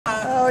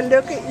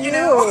look at you. You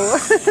know?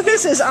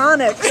 This is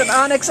Onyx, and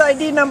Onyx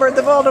ID number at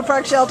the Baldwin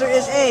Park shelter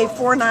is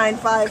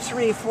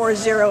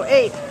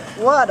A4953408.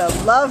 What a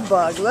love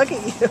bug, look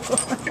at you.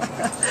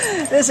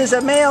 This is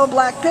a male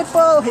black pit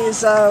bull.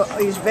 He's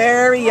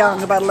very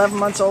young, about 11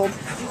 months old,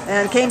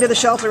 and came to the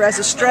shelter as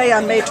a stray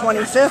on May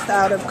 25th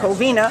out of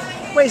Covina.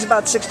 Weighs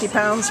about 60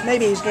 pounds.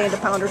 Maybe he's gained a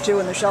pound or two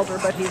in the shelter,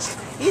 but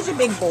he's a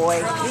big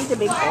boy. He's a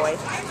big boy.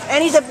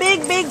 And he's a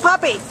big, big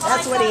puppy.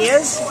 That's what he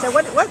is. So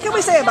what can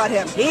we say about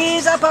him?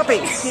 He's a puppy.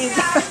 He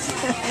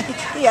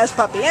has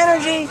puppy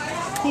energy.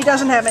 He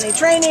doesn't have any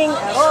training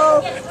at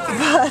all,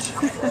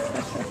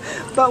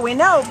 but we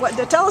know.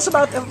 Tell us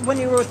about when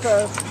you were with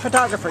the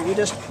photographer. You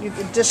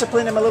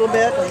discipline him a little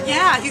bit.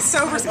 Yeah, he's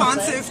so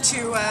responsive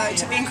to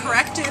being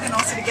corrected and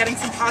also to getting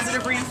some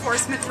positive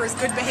reinforcement for his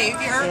good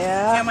behavior.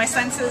 Yeah. You know, my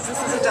sense is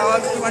this is a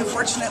dog who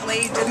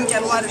unfortunately didn't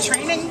get a lot of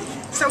training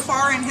so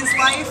far in his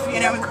life. You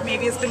know,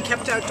 maybe has been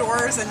kept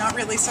outdoors and not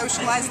really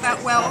socialized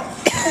that well.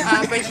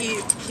 But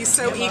he's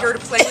so eager to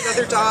play with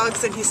other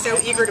dogs, and he's so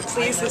eager to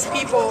please his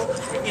people.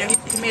 You know,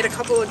 he made a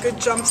couple of good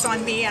jumps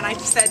on me, and I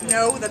said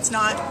no, that's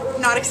not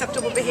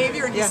acceptable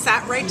behavior. And he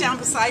sat right down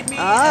beside me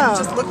and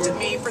just looked at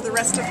me for the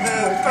rest of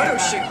the photo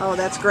shoot. Oh,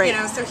 that's great.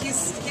 You know, so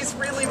he's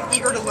really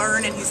eager to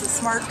learn, and he's a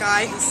smart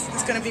guy.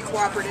 He's going to be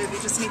cooperative. He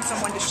just needs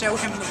someone to show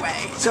him the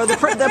way. So the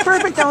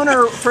perfect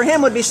owner for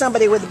him would be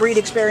somebody with breed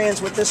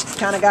experience with this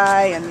kind of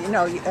guy, and you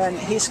know, and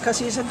because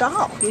he's a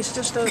doll. He's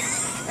just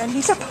and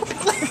he's a puppy.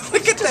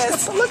 Look at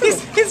this. Look at him.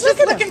 He's just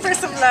looking for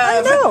some love.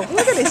 I know.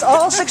 Look at it. He's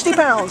all 60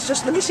 pounds.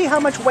 Just let me see how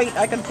much weight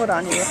I can put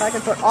on you. If I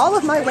can put all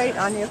of my weight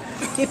on you.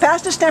 He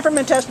passed his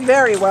temperament test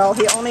very well.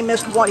 He only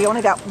missed one. He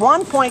only got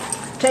 1 point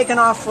taken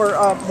off for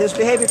his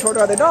behavior toward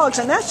other dogs,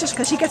 and that's just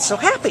because he gets so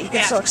happy. He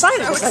gets so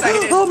excited. So He's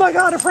excited. like, oh my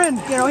God, a friend.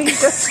 You know,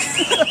 he's just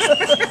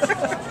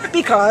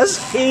because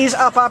he's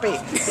a puppy.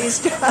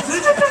 He's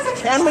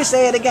just, can we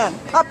say it again?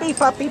 Puppy,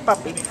 puppy,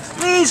 puppy.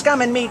 Please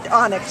come and meet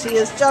Onyx. He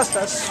is just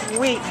a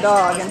sweet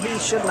dog, and he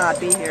should not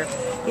be here.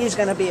 He's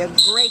going to be a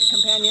great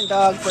companion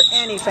dog for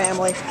any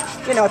family.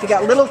 You know, if you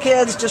got little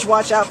kids, just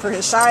watch out for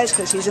his size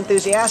because he's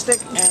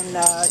enthusiastic and,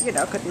 you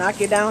know, could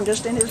knock you down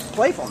just in his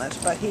playfulness.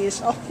 But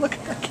he's, oh, look,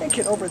 I can't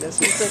get over this.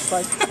 He's just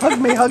like, hug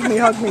me, hug me,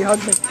 hug me, hug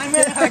me. I'm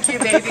going to hug you,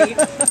 baby.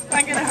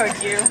 I'm going to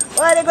hug you.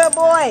 What a good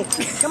boy.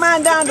 Come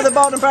on down to the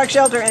Baldwin Park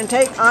shelter and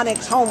take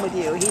Onyx home with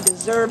you. He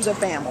deserves a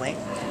family.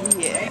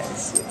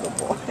 Yes, good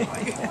boy.